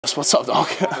What's up, dog?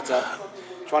 What's up?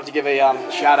 Just wanted to give a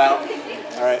shout out.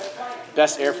 All right,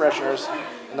 best air fresheners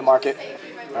in the market.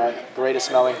 All right, greatest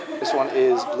smelling. This one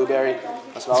is blueberry.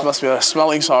 This must be a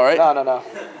smelling saw, right? No.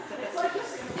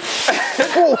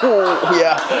 Oh,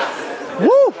 yeah.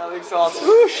 Woo! Smelling salts.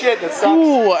 Ooh, shit, that sucks.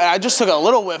 Ooh, and I just took a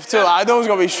little whiff too. I knew it was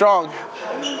gonna be strong.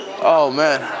 Oh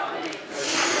man.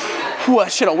 Ooh,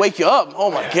 that shit'll wake you up.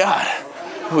 Oh my god.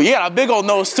 Ooh, you got a big old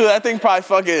nose too. That thing probably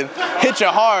fucking hit you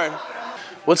hard.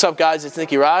 What's up, guys? It's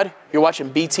Nicky. You're watching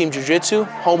B Team Jiu-Jitsu,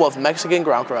 home of Mexican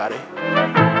ground karate.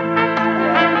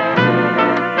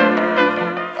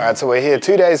 All right, so we're here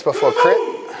 2 days before crit.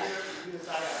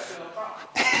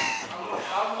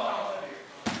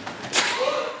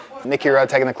 Nicky Rod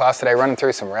taking the class today, running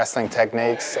through some wrestling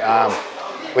techniques.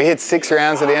 We hit 6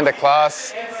 rounds at the end of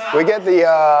class. We get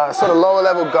the sort of lower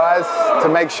level guys to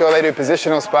make sure they do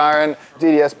positional sparring.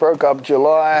 DDS broke up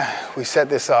July. We set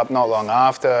this up not long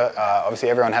after. Obviously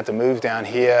everyone had to move down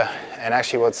here. And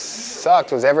actually what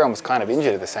sucked was everyone was kind of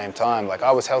injured at the same time. Like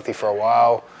I was healthy for a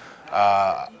while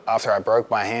after I broke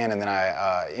my hand, and then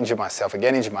I injured myself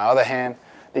again, injured my other hand.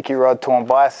 Nicky Rod torn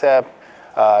bicep.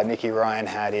 Nicky Ryan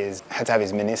had to have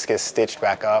his meniscus stitched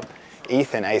back up.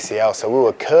 Ethan ACL. So we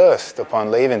were cursed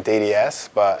upon leaving DDS,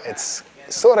 but it's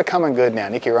sort of coming good now.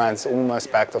 Nicky Ryan's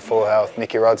almost back to full health.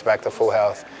 Nicky Rod's back to full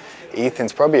health.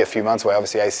 Ethan's probably a few months away,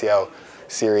 obviously ACL,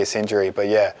 serious injury. But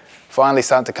yeah, finally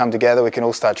starting to come together. We can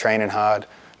all start training hard.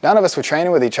 None of us were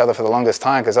training with each other for the longest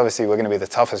time because obviously we're going to be the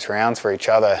toughest rounds for each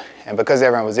other. And because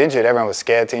everyone was injured, everyone was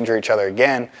scared to injure each other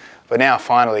again. But now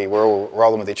finally we're all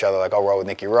rolling with each other. Like I'll roll with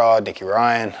Nicky Rod, Nicky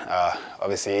Ryan.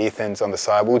 Obviously Ethan's on the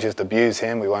side. We'll just abuse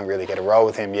him. We won't really get a roll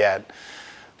with him yet.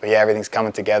 But yeah, everything's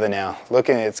coming together now.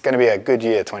 It's going to be a good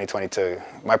year, 2022.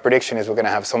 My prediction is we're going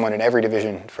to have someone in every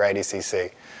division for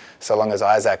ADCC, so long as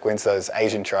Isaac wins those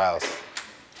Asian trials.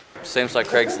 Seems like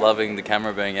Craig's loving the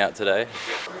camera being out today.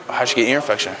 How'd you get ear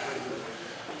infection?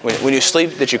 When you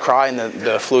sleep, did you cry and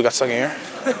the fluid got stuck in your ear?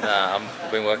 Nah,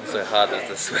 I've been working so hard that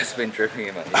the sweat's been dripping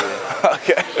in my ear.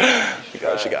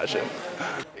 Okay, gotcha.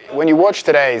 When you watch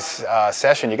today's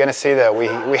session, you're going to see that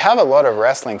we have a lot of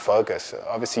wrestling focus.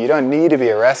 Obviously, you don't need to be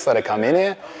a wrestler to come in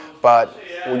here, but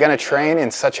we're going to train in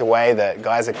such a way that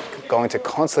guys are going to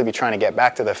constantly be trying to get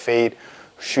back to the feet,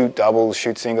 shoot doubles,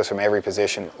 shoot singles from every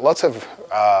position.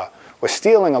 We're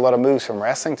stealing a lot of moves from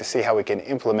wrestling to see how we can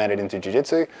implement it into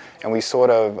jiu-jitsu, and we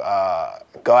sort of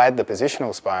guide the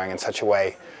positional sparring in such a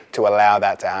way to allow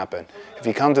that to happen. If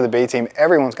you come to the B team,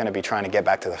 everyone's going to be trying to get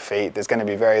back to the feet. There's going to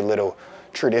be very little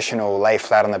traditional lay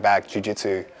flat on the back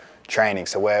jiu-jitsu training.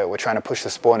 So we're trying to push the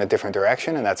sport in a different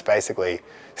direction, and that's basically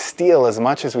steal as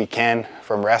much as we can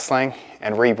from wrestling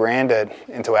and rebrand it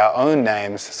into our own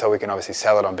names so we can obviously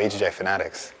sell it on BJJ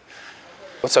Fanatics.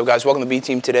 What's up, guys? Welcome to B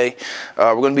Team today.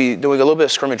 We're going to be doing a little bit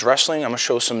of scrimmage wrestling. I'm going to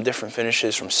show some different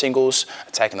finishes from singles,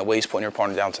 attacking the waist, putting your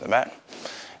opponent down to the mat.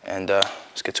 And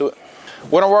let's get to it.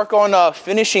 We're going to work on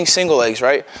finishing single legs,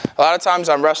 right? A lot of times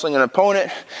I'm wrestling an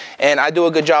opponent, and I do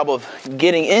a good job of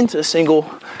getting into a single,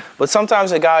 but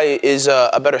sometimes a guy is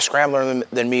a better scrambler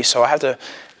than me, so I have to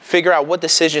figure out what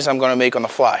decisions I'm going to make on the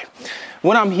fly.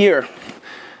 When I'm here,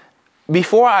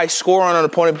 before I score on an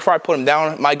opponent, before I put him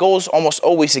down, my goal is almost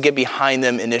always to get behind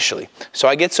them initially. So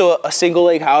I get to a single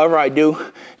leg however I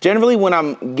do. Generally, when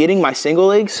I'm getting my single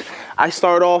legs, I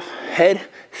start off head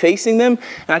facing them,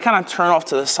 and I kind of turn off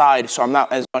to the side so I'm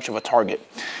not as much of a target.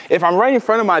 If I'm right in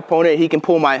front of my opponent, he can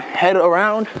pull my head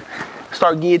around,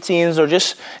 start guillotines, or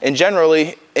just in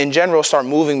general start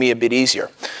moving me a bit easier.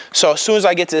 So as soon as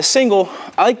I get to the single,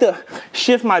 I like to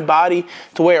shift my body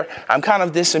to where I'm kind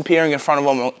of disappearing in front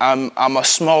of him. I'm a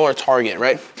smaller target,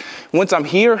 right? Once I'm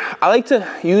here, I like to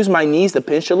use my knees to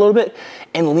pinch a little bit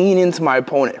and lean into my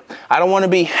opponent. I don't want to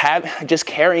be just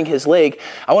carrying his leg.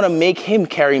 I want to make him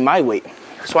carry my weight.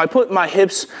 So I put my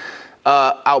hips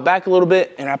out back a little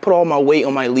bit, and I put all my weight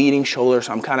on my leading shoulder,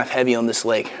 so I'm kind of heavy on this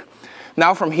leg.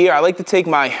 Now from here, I like to take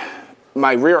my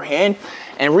rear hand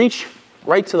and reach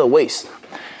right to the waist.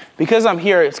 Because I'm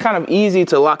here, it's kind of easy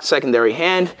to lock secondary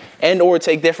hand and or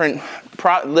take different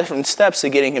steps to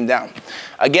getting him down.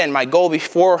 Again, my goal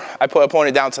before I put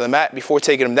opponent down to the mat, before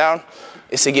taking him down,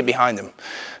 is to get behind him.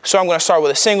 So I'm going to start with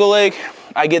a single leg.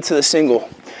 I get to the single.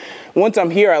 Once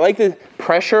I'm here, I like to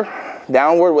pressure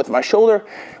downward with my shoulder,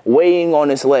 weighing on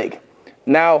his leg.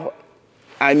 Now,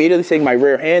 I immediately take my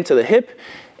rear hand to the hip,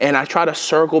 and I try to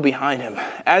circle behind him.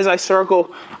 As I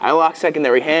circle, I lock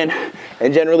secondary hand,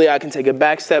 and generally I can take a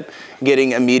back step,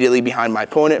 getting immediately behind my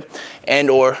opponent, and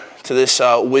or to this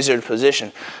wizard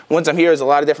position. Once I'm here, there's a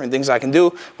lot of different things I can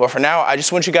do, but for now, I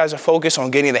just want you guys to focus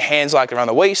on getting the hands locked around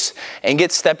the waist and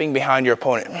get stepping behind your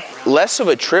opponent. Less of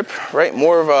a trip, right?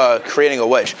 More of creating a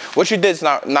wedge. What you did is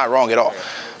not wrong at all.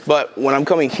 But when I'm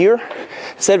coming here,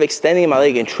 instead of extending my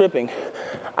leg and tripping,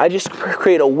 I just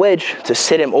create a wedge to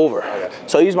sit him over.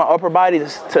 So I use my upper body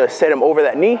to set him over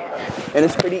that knee, and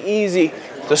it's pretty easy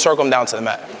to circle him down to the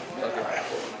mat.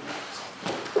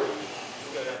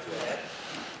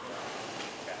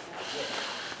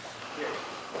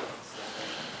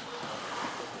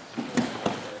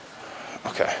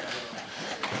 Okay.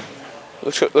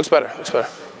 Looks good. Looks better. Looks better.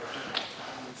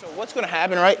 So what's going to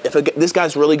happen, right? If this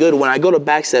guy's really good, when I go to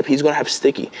back step, he's going to have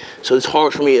sticky. So it's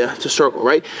hard for me to circle,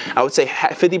 right? I would say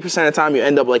 50% of the time you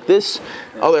end up like this.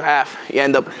 Other half, you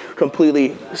end up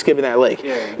completely skipping that leg.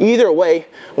 Either way,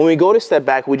 when we go to step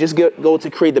back, we just go to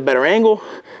create the better angle.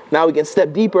 Now we can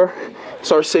step deeper,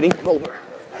 start sitting over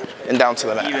and down to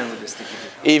the mat.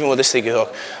 Even with the sticky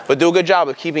hook. But do a good job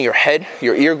of keeping your head,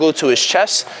 your ear glued to his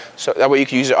chest, so that way you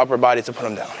can use your upper body to put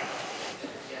him down.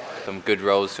 Some good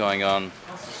rolls going on.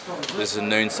 This is a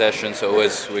noon session, so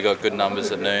we got good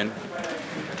numbers at noon.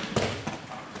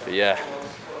 But yeah,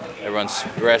 everyone's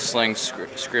wrestling,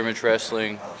 scrimmage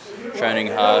wrestling, training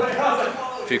hard.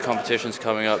 A few competitions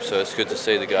coming up, so it's good to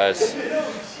see the guys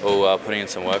all putting in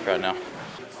some work right now.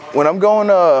 When I'm going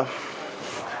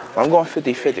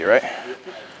 50-50, right?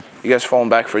 You guys falling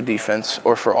back for defense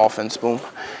or for offense, boom.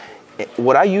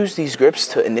 Would I use these grips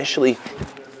to initially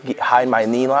hide my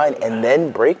knee line and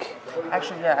then break?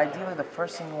 Actually, yeah, ideally the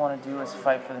first thing you want to do is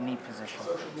fight for the knee position.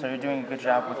 So you're doing a good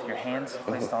job with your hands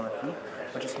placed on the feet,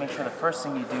 but just make sure the first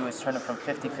thing you do is turn it from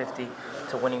 50-50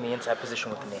 to winning the inside position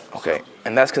with the knee. Okay,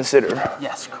 and that's considered?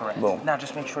 Yes, correct. Boom. Now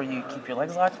just make sure you keep your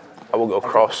legs locked. I will go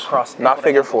cross. Cross. Not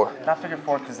figure four. Not figure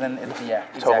four, because then, yeah,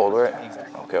 exactly. Toe hold, right?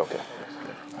 Exactly. Okay, okay.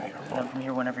 And then from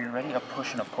here, whenever you're ready, a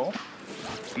push and a pull.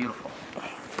 Beautiful.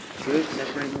 Good,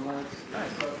 separating the legs. Nice.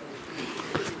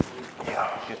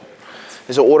 Yeah. Good.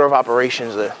 There's an order of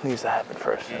operations that needs to happen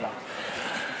first. You know?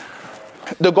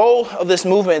 The goal of this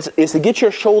movement is to get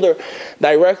your shoulder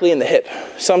directly in the hip.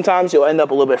 Sometimes you'll end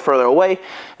up a little bit further away.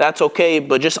 That's okay,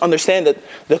 but just understand that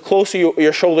the closer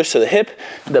your shoulders to the hip,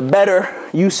 the better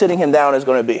you sitting him down is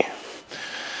going to be.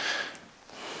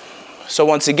 So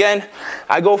once again,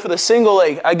 I go for the single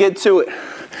leg. I get to it.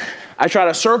 I try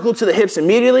to circle to the hips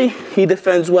immediately. He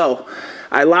defends well.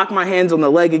 I lock my hands on the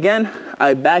leg again.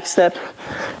 I back step,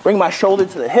 bring my shoulder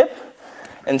to the hip,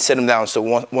 and sit him down. So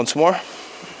once more.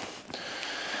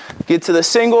 Get to the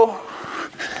single.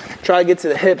 Try to get to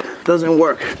the hip. Doesn't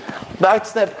work. Back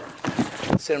step.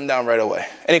 Sit him down right away.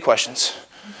 Any questions?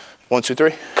 1, 2,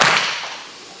 3.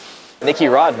 Nicky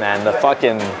Rod, man, the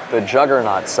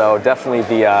juggernaut. So definitely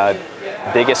the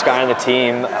biggest guy on the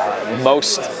team,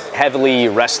 most heavily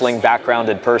wrestling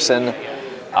backgrounded person.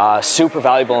 Super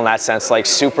valuable in that sense. Like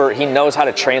he knows how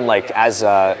to train like as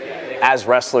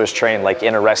wrestlers train, like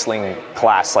in a wrestling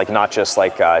class, like not just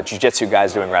like jiu-jitsu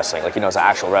guys doing wrestling. Like he knows how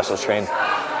actual wrestlers train.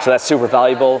 So that's super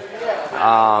valuable.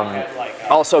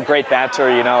 Also great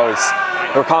banter. You know,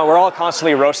 we're all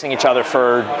constantly roasting each other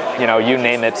for, you know, you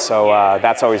name it. So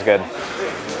that's always good.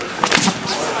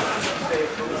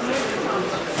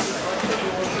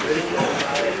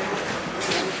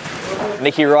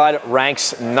 Nicky Rod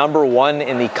ranks #1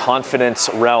 in the confidence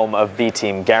realm of B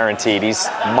team, guaranteed. He's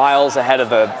miles ahead of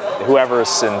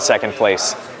whoever's in second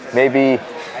place. Maybe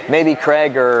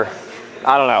Craig, or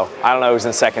I don't know who's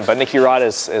in second, but Nicky Rod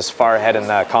is far ahead in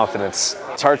confidence.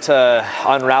 It's hard to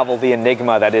unravel the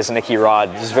enigma that is Nicky Rod.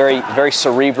 He's very, very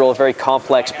cerebral, very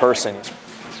complex person.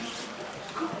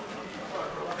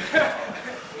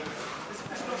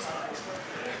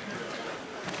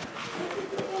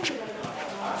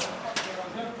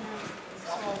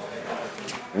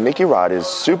 Nicky Rod is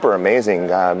super amazing.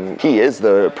 He is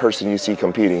the person you see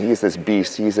competing. He's this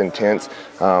beast. He's intense.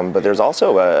 But there's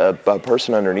also a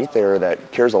person underneath there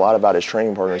that cares a lot about his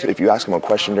training partners. If you ask him a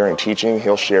question during teaching,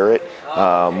 he'll share it.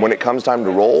 When it comes time to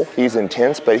roll, he's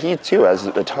intense, but he too has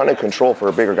a ton of control for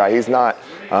a bigger guy. He's not,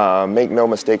 make no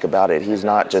mistake about it, he's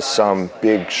not just some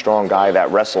big, strong guy that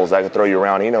wrestles, that can throw you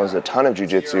around. He knows a ton of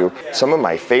jiu-jitsu. Some of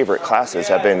my favorite classes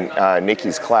have been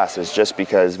Nicky's classes, just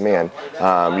because, man,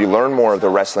 you learn more of the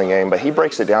wrestling game, but he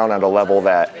breaks it down at a level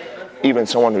that even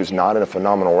someone who's not a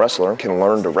phenomenal wrestler can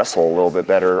learn to wrestle a little bit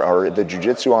better. Or the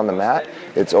jiu-jitsu on the mat,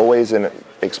 it's always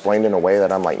explained in a way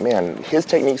that I'm like, man, his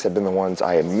techniques have been the ones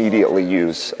I immediately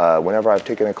use. Whenever I've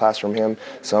taken a class from him,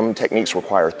 some techniques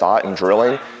require thought and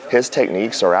drilling. his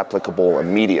techniques are applicable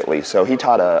immediately. So he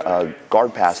taught a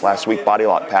guard pass last week, body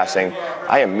lock passing.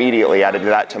 I immediately added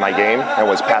that to my game and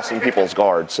was passing people's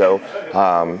guards. So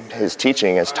his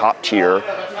teaching is top tier.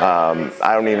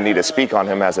 I don't even need to speak on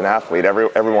him as an athlete.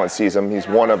 Everyone sees him. He's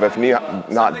one of, if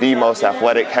not the most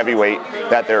athletic heavyweight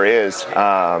that there is.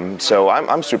 So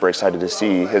I'm super excited to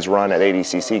see his run at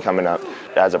ADCC coming up.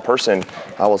 As a person,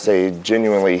 I will say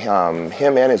genuinely,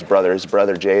 him and his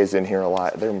brother Jay is in here a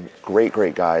lot. They're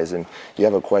great guys, and you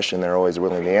have a question, they're always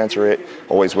willing to answer it,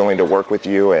 always willing to work with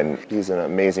you, and he's an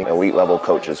amazing elite level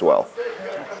coach as well.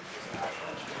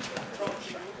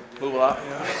 Move a lot,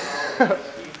 yeah.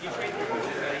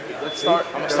 Let's start.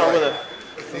 I'm gonna start with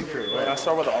a. I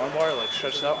start with the arm bar, like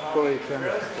stretched out.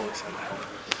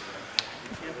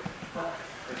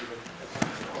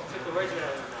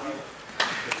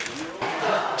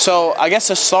 So I guess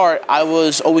to start, I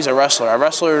was always a wrestler. I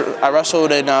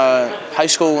wrestled in high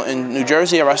school in New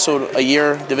Jersey. I wrestled a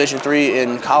year Division III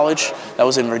in college. That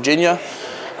was in Virginia.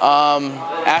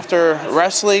 After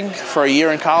wrestling for a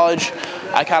year in college,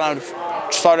 I kind of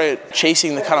started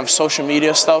chasing the kind of social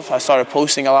media stuff. I started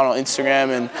posting a lot on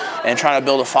Instagram and trying to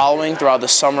build a following throughout the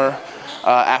summer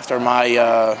after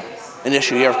my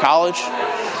initial year of college.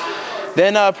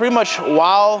 Then pretty much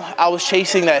while I was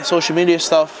chasing that social media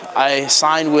stuff, I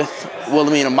signed with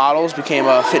Wilhelmina Models, became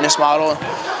a fitness model.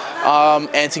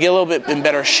 And to get a little bit in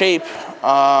better shape,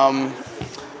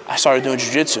 I started doing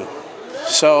jiu-jitsu.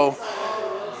 So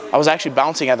I was actually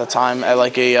bouncing at the time at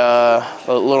like a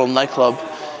little nightclub.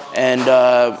 And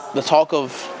the talk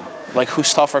of like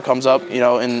who's tougher comes up, you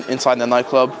know, inside the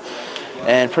nightclub.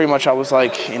 And pretty much I was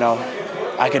like, you know,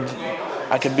 I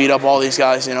could beat up all these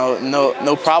guys, you know,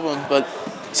 no problem. But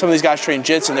some of these guys train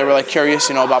jits, and they were like curious,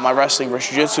 you know, about my wrestling versus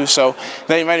jiu-jitsu. So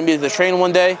they invited me to the train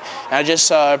one day, and I just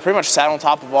pretty much sat on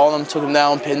top of all of them, took them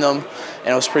down, pinned them, and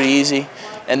it was pretty easy.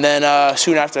 And then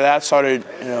soon after that, started,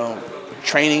 you know,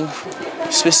 training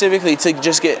specifically to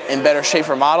just get in better shape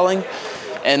for modeling.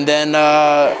 And then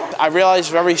I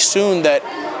realized very soon that,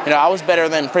 you know, I was better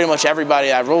than pretty much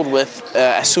everybody I rolled with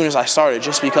as soon as I started,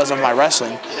 just because of my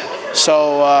wrestling.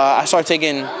 So I started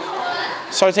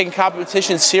taking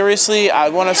competition seriously. I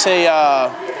want to say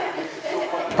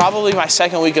probably my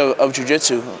second week of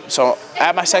jiu-jitsu. So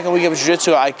at my second week of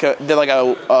jiu-jitsu, I did like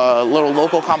a little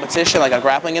local competition, like a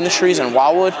grappling industries in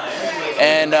Wildwood.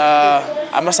 And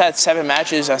I must have had 7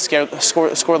 matches. I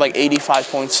scored like 85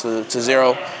 points to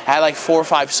 0. I had like 4 or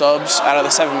 5 subs out of the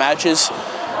 7 matches.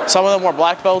 Some of them were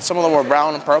black belts, some of them were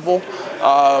brown and purple.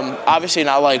 Obviously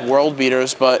not like world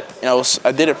beaters, but you know,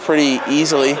 I did it pretty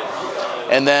easily.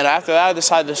 And then after that, I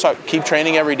decided to keep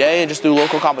training every day and just do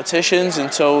local competitions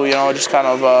until, you know, I just kind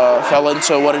of fell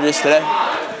into what it is today.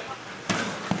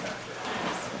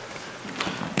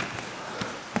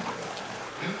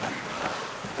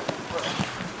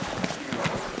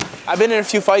 I've been in a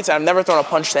few fights, and I've never thrown a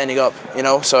punch standing up, you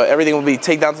know, so everything will be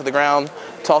take down to the ground,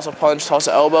 toss a punch, toss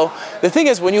an elbow. The thing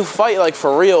is, when you fight like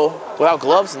for real, without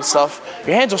gloves and stuff,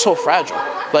 your hands are so fragile.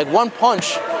 Like one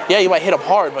punch, yeah, you might hit them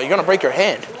hard, but you're gonna break your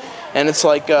hand. And it's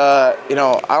like, you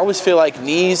know, I always feel like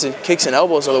knees and kicks and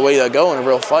elbows are the way to go in a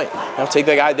real fight. You know, take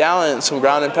the guy down and some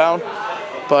ground and pound.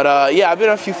 But yeah, I've been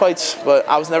in a few fights, but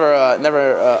I was never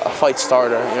a fight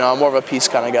starter. You know, I'm more of a peace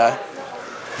kind of guy.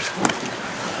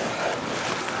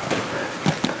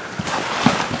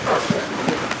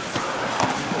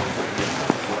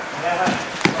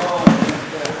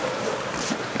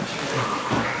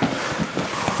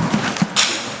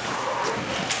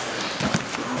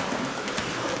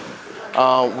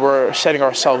 We're setting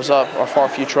ourselves up, our far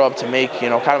future up, to make, you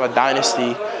know, kind of a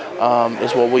dynasty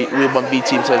is what we want B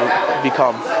team to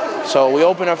become. So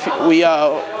we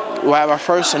have our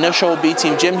first initial B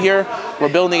team gym here.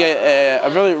 We're building a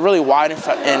really wide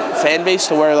fan base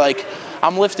to where like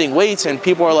I'm lifting weights and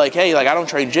people are like, hey, like I don't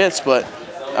train jits, but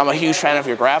I'm a huge fan of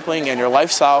your grappling and your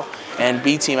lifestyle and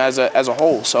B team as a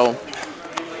whole. So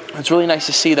it's really nice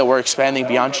to see that we're expanding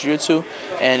beyond jiu-jitsu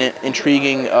and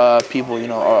intriguing people, you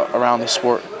know, around the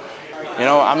sport. You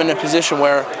know, I'm in a position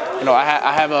where, you know,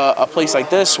 I have a place like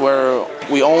this where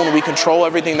we control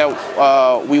everything that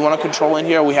we want to control in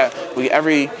here.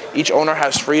 Each owner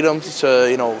has freedom to,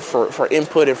 you know, for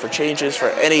input and for changes, for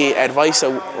any advice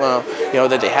that you know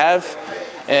that they have.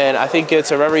 And I think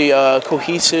it's a very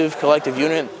cohesive, collective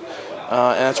unit,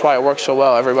 and that's why it works so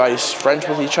well. Everybody's friends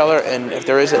with each other, and if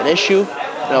there is an issue,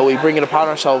 you know, we bring it upon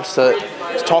ourselves to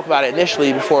talk about it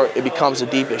initially before it becomes a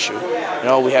deep issue. You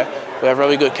know, we have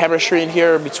really good chemistry in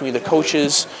here between the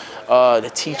coaches,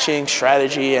 the teaching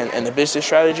strategy, and the business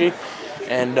strategy.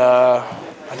 And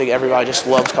I think everybody just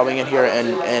loves coming in here,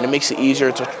 and it makes it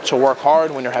easier to work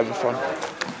hard when you're having fun.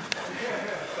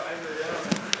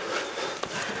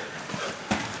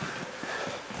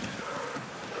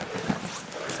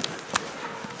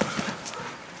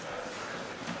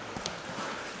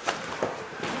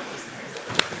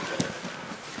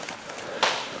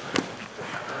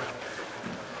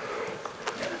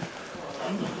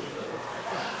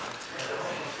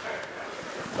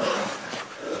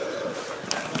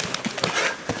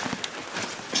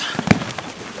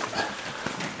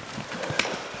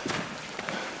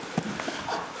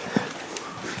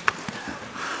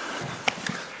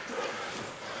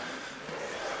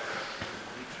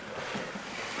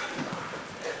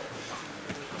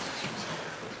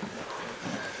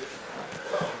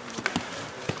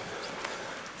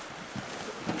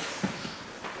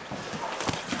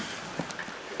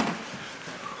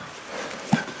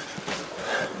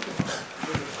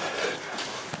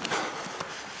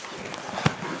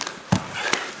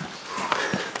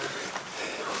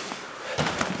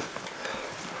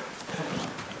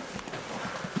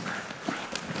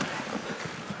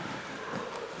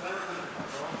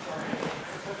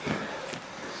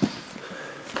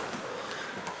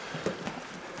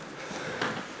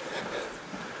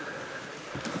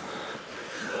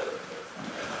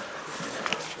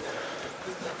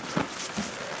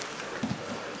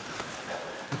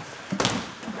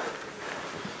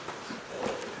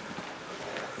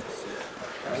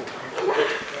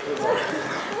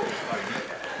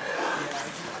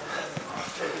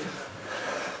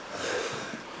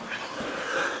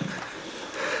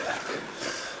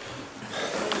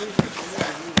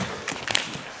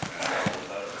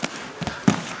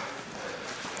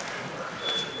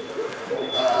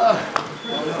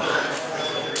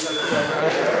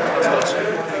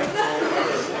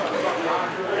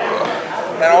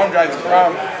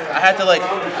 I had to like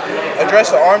address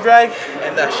the arm drag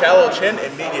and the shallow chin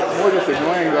immediately. More just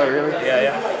annoying though, really.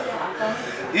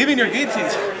 Yeah. Even your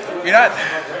guillotines, you're not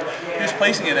just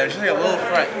placing it there, just like a little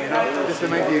front, you know? Just to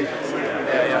make you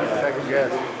second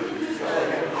guess.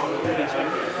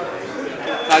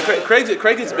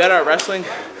 Craig gets better at wrestling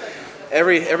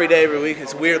every day, every week.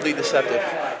 It's weirdly deceptive.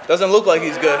 Doesn't look like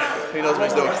he's good. He knows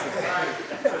what he's doing.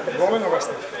 Rolling or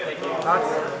wrestling?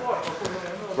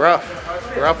 We're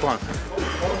up one.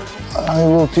 I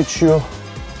will teach you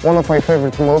one of my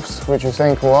favorite moves, which is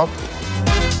ankle up.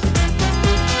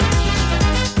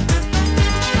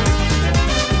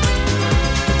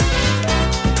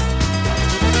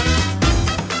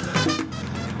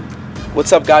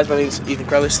 What's up, guys? My name is Ethan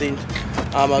Krellerstein.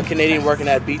 I'm a Canadian working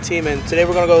at B Team, and today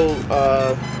we're gonna go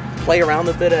play around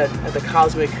a bit at the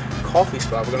Cosmic Coffee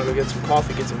Spot. We're gonna go get some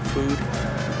coffee, get some food.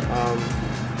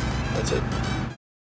 That's it.